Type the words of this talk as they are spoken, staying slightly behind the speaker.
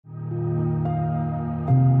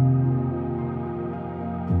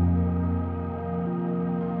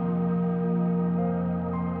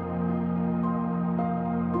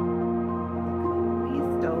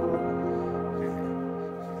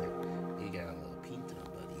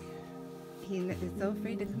He is so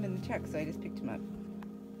afraid to come in the truck, so I just picked him up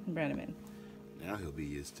and brought him in. Now he'll be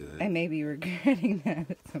used to it. I may be regretting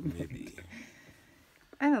that at some point. Maybe.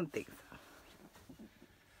 I don't think so.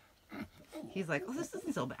 He's like, oh, this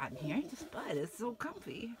isn't so bad in here. But it's so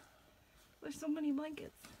comfy. There's so many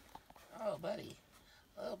blankets. Oh, buddy.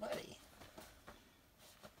 Oh, buddy.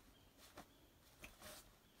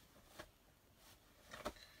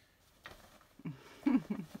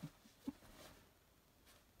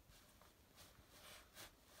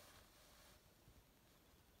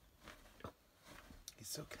 He's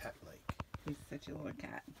so cat-like. He's such a little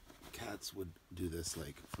cat. Cats would do this,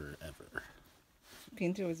 like, forever.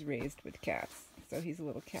 Pinto was raised with cats, so he's a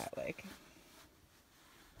little cat-like.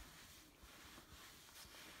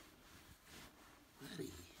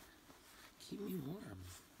 Buddy, keep me warm.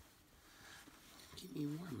 Keep me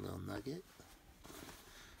warm, little nugget.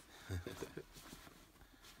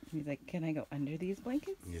 He's like, can I go under these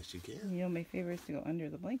blankets? Yes, you can. You know, my favorite is to go under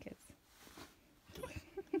the blankets. Do it.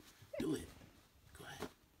 Do it. Go ahead.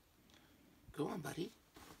 Go on, buddy.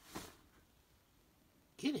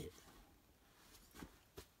 Get it.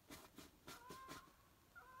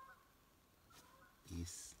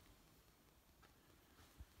 Yes.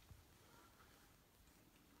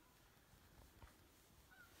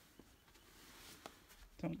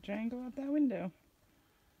 Don't try and go out that window.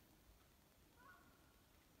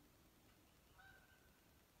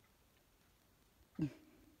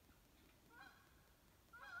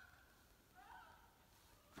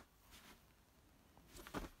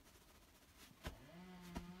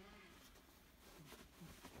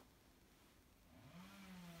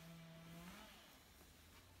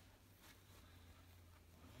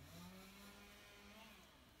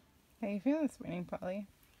 How you feeling this morning, Polly?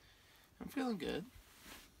 I'm feeling good.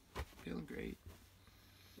 Feeling great.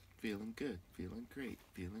 Feeling good. Feeling great.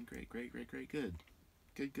 Feeling great. Great, great, great, good.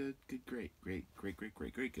 Good, good, good, great. Great, great, great,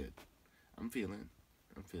 great, great, good. I'm feeling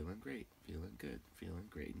great. Feeling good. Feeling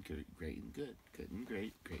great and good. Great and good. Good and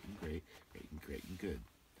great. Great and great. Great and great and good.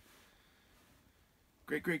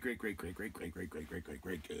 Great, great, great, great, great, great, great, great, great, great, great,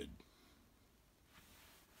 great, good.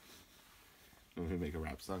 You want me to make a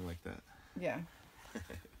rap song like that? Yeah.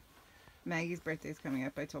 Maggie's birthday's coming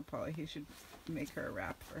up. I told Polly he should make her a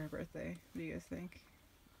rap for her birthday. What do you guys think?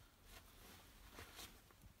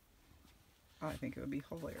 Oh, I think it would be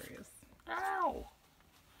hilarious. Ow!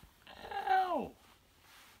 Ow!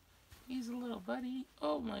 He's a little buddy.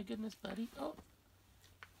 Oh my goodness, buddy. Oh.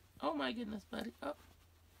 Oh my goodness, buddy. Oh.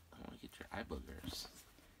 I want to get your eye boogers.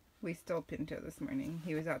 We stole Pinto this morning.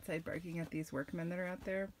 He was outside barking at these workmen that are out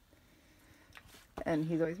there. And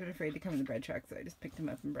he's always been afraid to come in the bread truck, so I just picked him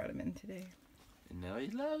up and brought him in today. And now he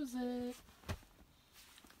loves it.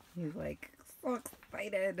 He's like, so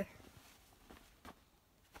excited.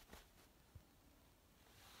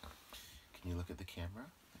 Can you look at the camera?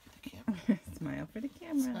 Look at the camera. Smile for the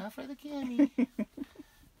camera. Smile for the cammy.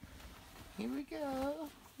 Here we go.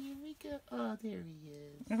 Here we go. Oh, there he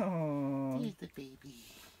is. Oh, Here's the baby.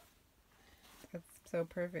 that's so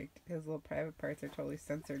perfect. His little private parts are totally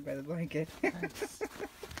censored by the blanket. Nice.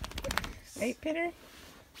 Right, Peter?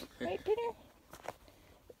 Right, Peter?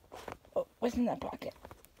 Oh, what's in that pocket?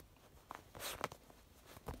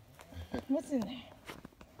 What's in there?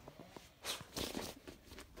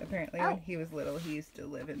 Apparently, when he was little, he used to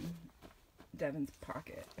live in Devin's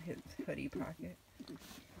pocket, his hoodie pocket.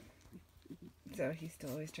 So he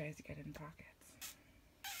still always tries to get in pockets.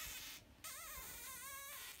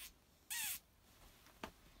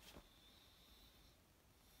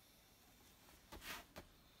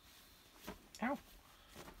 Ow.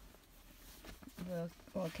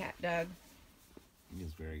 Little cat dog.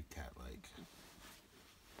 He's very cat-like.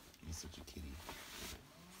 He's such a kitty.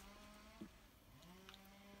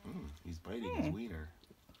 He's biting his wiener.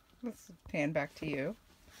 Let's pan back to you.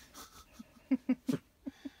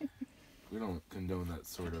 We don't condone that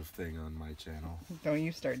sort of thing on my channel. Don't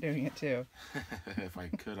you start doing it too. If I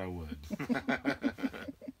could, I would.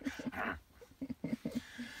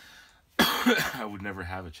 I would never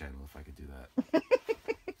have a channel if I could do that.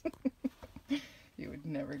 You would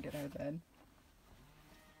never get out of bed.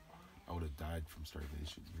 I would have died from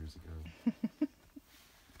starvation years ago.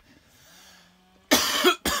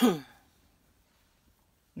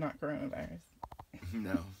 Not coronavirus.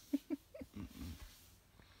 No.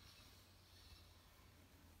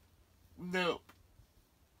 Nope.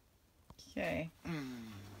 Okay.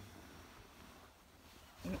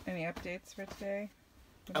 Any updates for today?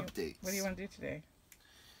 Updates. What do you want to do today?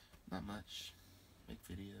 Not much. Make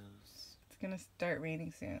videos. It's gonna start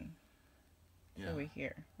raining soon. Yeah. So we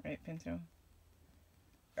hear, right, Pinto?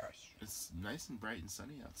 Gosh. It's nice and bright and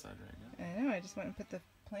sunny outside right now. I know, I just went and put the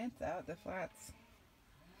plants out, the flats,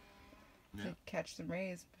 Yeah. to catch some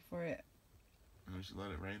rays before it... And we should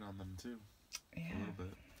let it rain on them too. Yeah. A little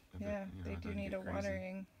bit. Yeah, they do need a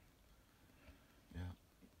watering. Yeah.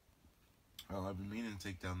 Well, I've been meaning to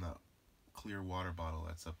take down that clear water bottle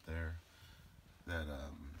that's up there. That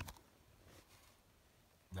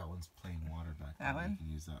one's plain water back there. That one? You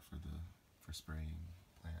can use that for spraying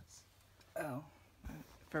plants. Oh.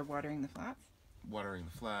 For watering the flats? Watering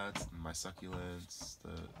the flats, and my succulents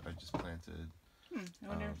that I just planted. I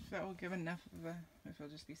wonder if that will give enough of a... if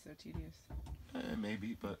it'll just be so tedious.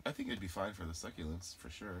 Maybe, but I think it'd be fine for the succulents, for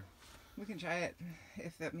sure. We can try it,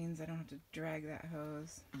 if that means I don't have to drag that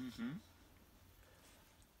hose. Mm-hmm.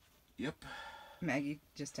 Yep. Maggie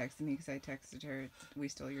just texted me because I texted her, we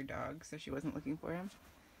stole your dog, so she wasn't looking for him.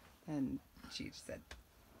 And she just said...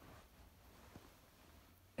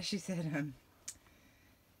 She said,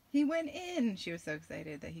 he went in! She was so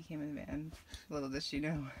excited that he came in the van. Little does she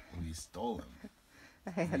know. We stole him.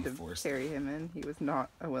 I had to carry him in. He was not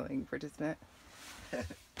a willing participant.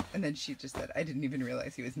 And then she just said, I didn't even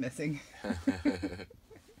realize he was missing.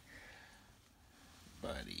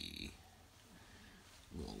 Buddy.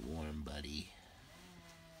 Little warm buddy.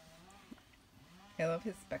 I love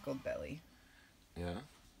his speckled belly. Yeah?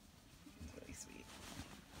 It's really sweet.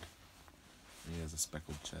 He has a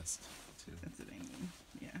speckled chest, too. That's what I mean.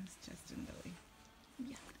 Yeah, his chest and belly.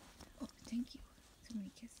 Yeah. Oh, thank you. So many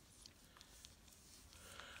kisses.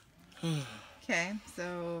 Okay,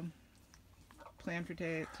 so plan for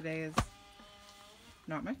today is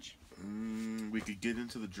not much. We could get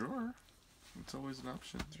into the drawer. It's always an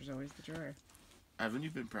option. There's always the drawer. Haven't you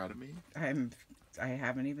been proud of me? I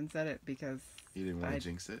haven't even said it because You didn't want to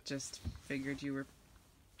jinx it? Just figured you were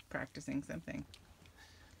practicing something.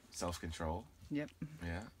 Self-control? Yep.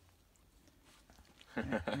 Yeah.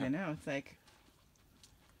 I know. It's like,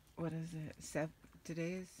 what is it?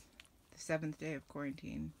 Today's the 7th day of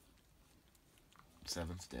quarantine.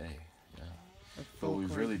 7th day, yeah. But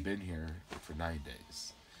we've really been here for 9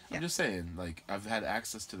 days. Yeah. I'm just saying, like, I've had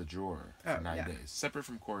access to the drawer for 9 days. Separate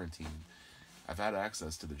from quarantine, I've had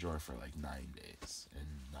access to the drawer for like 9 days and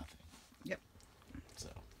nothing. Yep. So.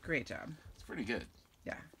 Great job. It's pretty good.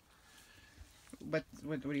 Yeah. What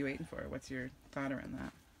are you waiting for? What's your thought around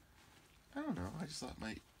that? I don't know. I just thought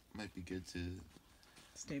it might be good to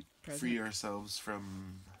stay present. Free ourselves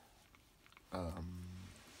from,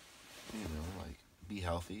 like, be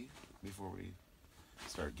healthy before we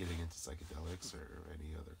start getting into psychedelics or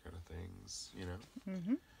any other kind of things, you know?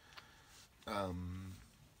 Mm-hmm.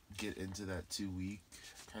 Get into that 2-week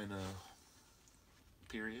kind of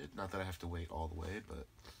period. Not that I have to wait all the way, but,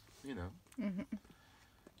 you know. Mm-hmm.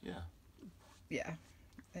 Yeah. Yeah.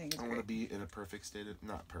 I want to be in a perfect state of...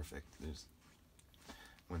 Not perfect.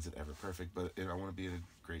 When's it ever perfect? But I want to be in a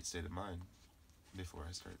great state of mind before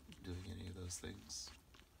I start doing any of those things.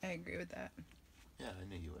 I agree with that. Yeah, I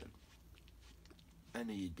knew you would. I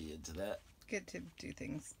knew you'd be into that. Good to do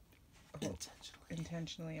things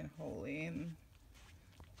intentionally and wholly, and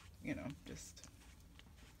just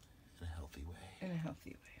in a healthy way. In a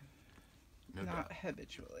healthy way. No Not doubt.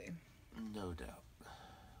 habitually. No doubt.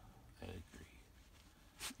 I agree.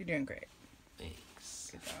 You're doing great.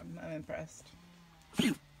 Thanks. Good job. I'm impressed.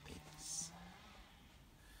 Thanks.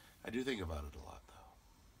 I do think about it a lot, though.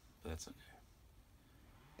 But that's okay.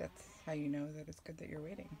 That's how you know that it's good that you're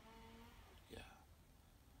waiting. Yeah.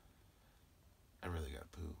 I really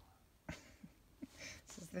got poo.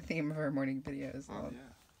 This is the theme of our morning videos. Oh,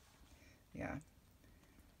 yeah. Yeah.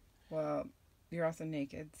 Well, you're also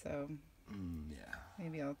naked, so... yeah.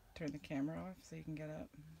 Maybe I'll turn the camera off so you can get up.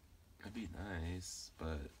 That'd be nice,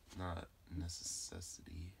 but not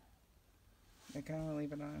necessity. I can only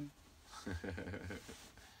leave it on.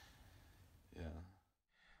 Yeah.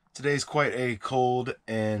 Today's quite a cold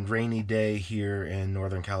and rainy day here in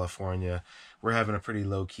Northern California. We're having a pretty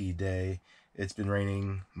low-key day. It's been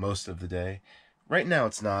raining most of the day. Right now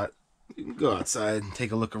it's not. You can go outside and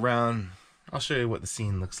take a look around. I'll show you what the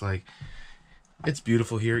scene looks like. It's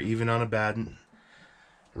beautiful here, even on a bad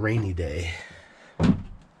rainy day.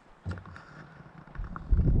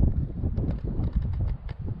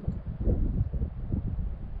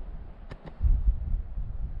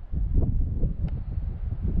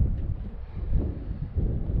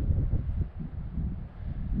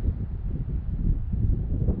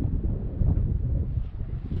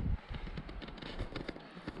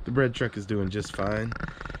 The bread truck is doing just fine.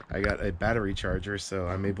 I got a battery charger, so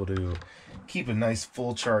I'm able to keep a nice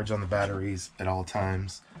full charge on the batteries at all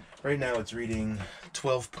times. Right now it's reading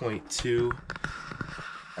 12.2.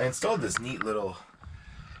 I installed this neat little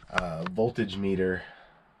voltage meter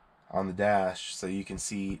on the dash so you can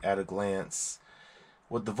see at a glance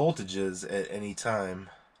what the voltage is at any time.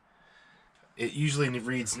 It usually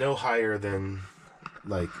reads no higher than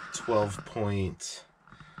like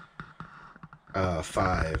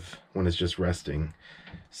 12.5 when it's just resting.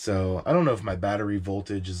 So I don't know if my battery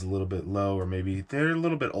voltage is a little bit low, or maybe they're a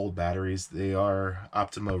little bit old batteries. They are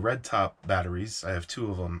Optimo red top batteries. I have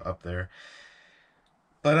 2 of them up there.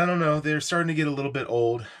 But I don't know, they're starting to get a little bit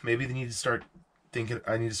old. Maybe they need to start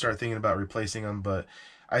I need to start thinking about replacing them. But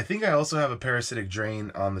I think I also have a parasitic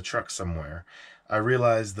drain on the truck somewhere. I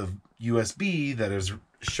realize the USB that is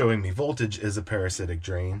showing me voltage is a parasitic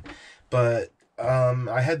drain, but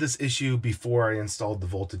I had this issue before I installed the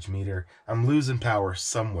voltage meter. I'm losing power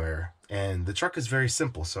somewhere, and the truck is very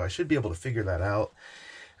simple, so I should be able to figure that out.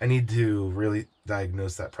 I need to really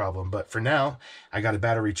diagnose that problem, but for now, I got a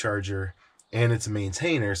battery charger, and it's a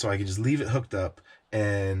maintainer, so I can just leave it hooked up,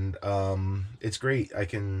 and it's great. I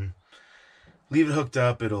can leave it hooked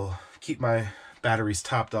up. It'll keep my batteries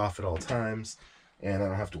topped off at all times, and I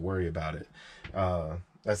don't have to worry about it.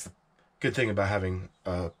 That's the good thing about having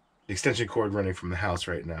extension cord running from the house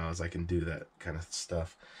right now, is I can do that kind of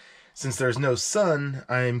stuff. Since there's no sun,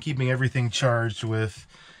 I'm keeping everything charged with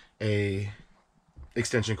a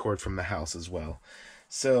extension cord from the house as well.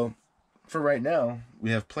 So for right now,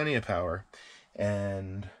 we have plenty of power,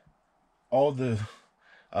 and all the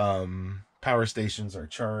power stations are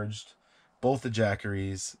charged. Both the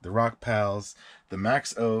Jackeries, the Rock Pals, the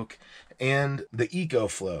Max Oak, and the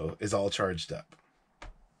EcoFlow is all charged up.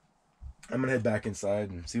 I'm gonna head back inside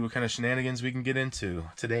and see what kind of shenanigans we can get into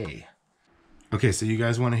today. Okay, so you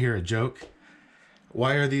guys want to hear a joke?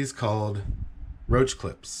 Why are these called roach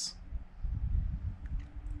clips?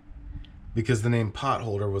 Because the name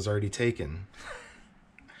potholder was already taken.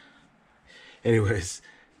 Anyways,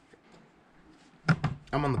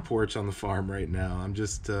 I'm on the porch on the farm right now. I'm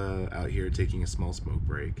just out here taking a small smoke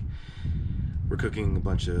break. We're cooking a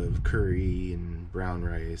bunch of curry and brown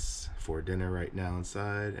rice for dinner right now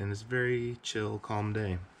inside, and it's a very chill, calm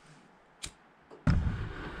day.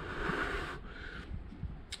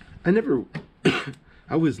 I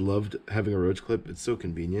always loved having a roach clip. It's so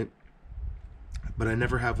convenient. But I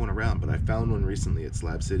never have one around, but I found one recently at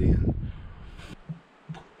Slab City, and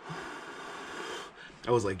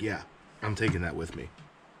I was like, yeah, I'm taking that with me.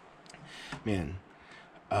 Man,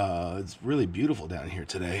 it's really beautiful down here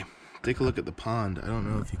today. Take a look at the pond. I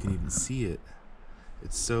don't know if you can even see it.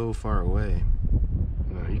 It's so far away.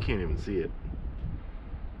 No, you can't even see it.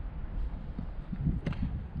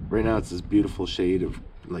 Right now it's this beautiful shade of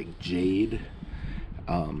like jade.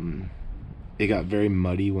 It got very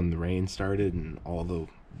muddy when the rain started, and all the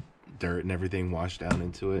dirt and everything washed down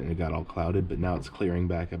into it, and it got all clouded, but now it's clearing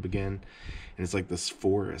back up again, and it's like this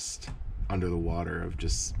forest under the water of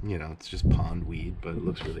just, you know, it's just pond weed, but it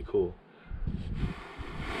looks really cool.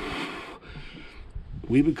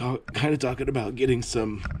 We've been kind of talking about getting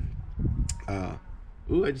some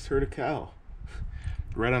ooh, I just heard a cow.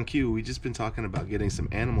 Right on cue. We've just been talking about getting some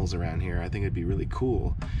animals around here. I think it'd be really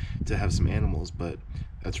cool to have some animals, but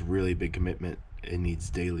that's really big commitment. It needs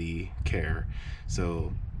daily care.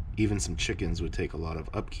 So even some chickens would take a lot of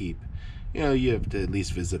upkeep. You know, you have to at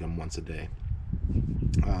least visit them once a day.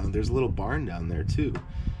 There's a little barn down there too.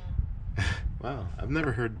 Wow, I've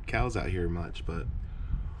never heard cows out here much, but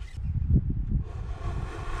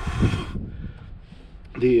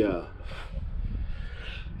the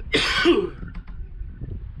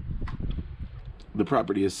the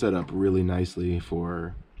property is set up really nicely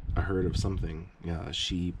for a herd of something, a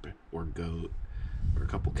sheep or goat or a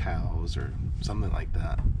couple cows or something like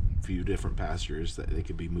that. A few different pastures that they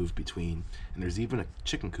could be moved between, and there's even a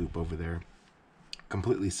chicken coop over there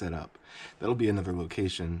completely set up. That'll be another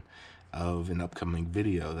location of an upcoming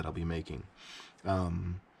video that I'll be making.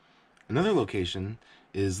 Another location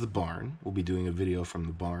is the barn. We'll be doing a video from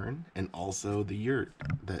the barn, and also the yurt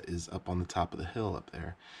that is up on the top of the hill up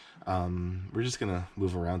there. We're just gonna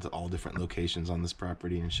move around to all different locations on this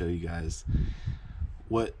property and show you guys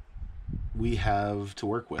what we have to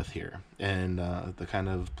work with here, and the kind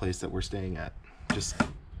of place that we're staying at, just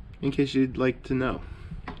in case you'd like to know.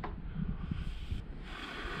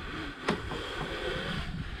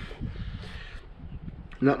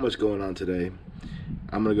 Not much going on today.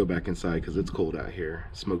 I'm gonna go back inside because it's cold out here.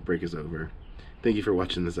 Smoke break is over. Thank you for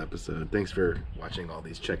watching this episode. Thanks for watching all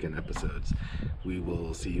these check-in episodes. We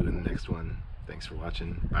will see you in the next one. Thanks for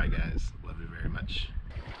watching. Bye guys. Love you very much.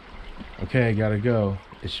 Okay, I gotta go.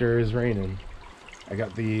 It sure is raining. I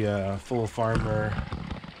got the full farmer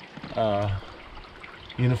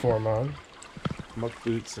uniform on, muck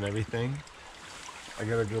boots and everything. I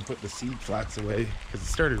gotta go put the seed flats away because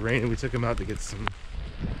it started raining. We took them out to get some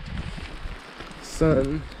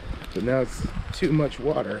sun, but now it's too much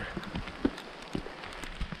water.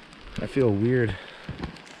 I feel weird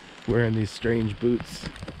wearing these strange boots.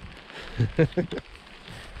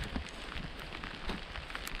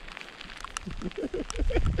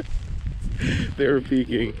 They were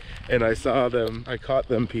peeking, and I saw them. I caught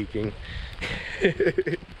them peeking.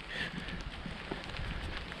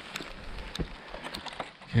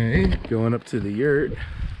 Okay, going up to the yurt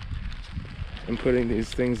and putting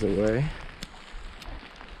these things away.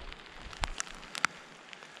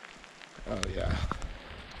 Oh yeah.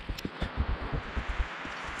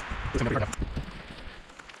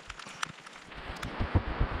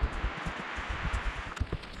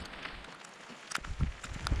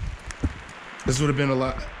 This would have been a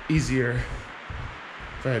lot easier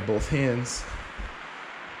if I had both hands.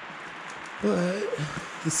 But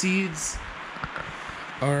the seeds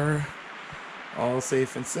are all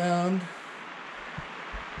safe and sound.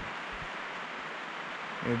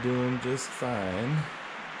 They're doing just fine.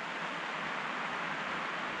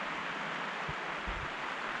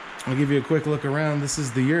 I'll give you a quick look around. This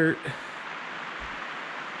is the yurt.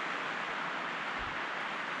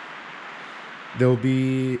 There'll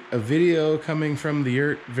be a video coming from the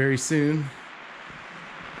yurt very soon,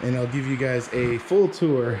 and I'll give you guys a full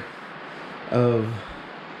tour of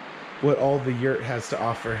what all the yurt has to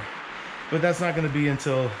offer. But that's not going to be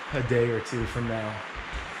until a day or two from now.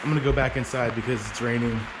 I'm going to go back inside because it's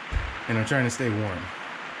raining and I'm trying to stay warm.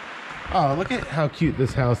 Oh, look at how cute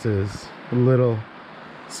this house is. A little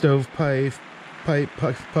stovepipe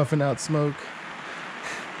puffing out smoke.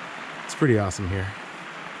 It's pretty awesome here.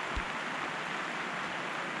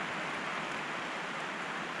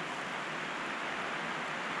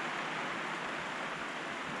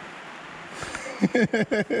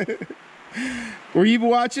 Were you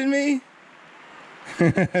watching me?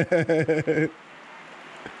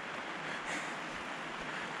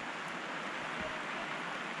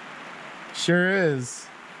 Sure is.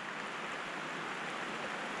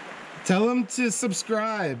 Tell them to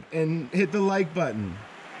subscribe and hit the like button.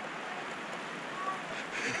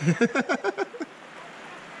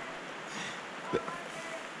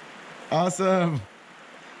 Awesome.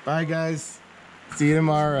 Bye guys. See you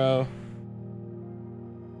tomorrow.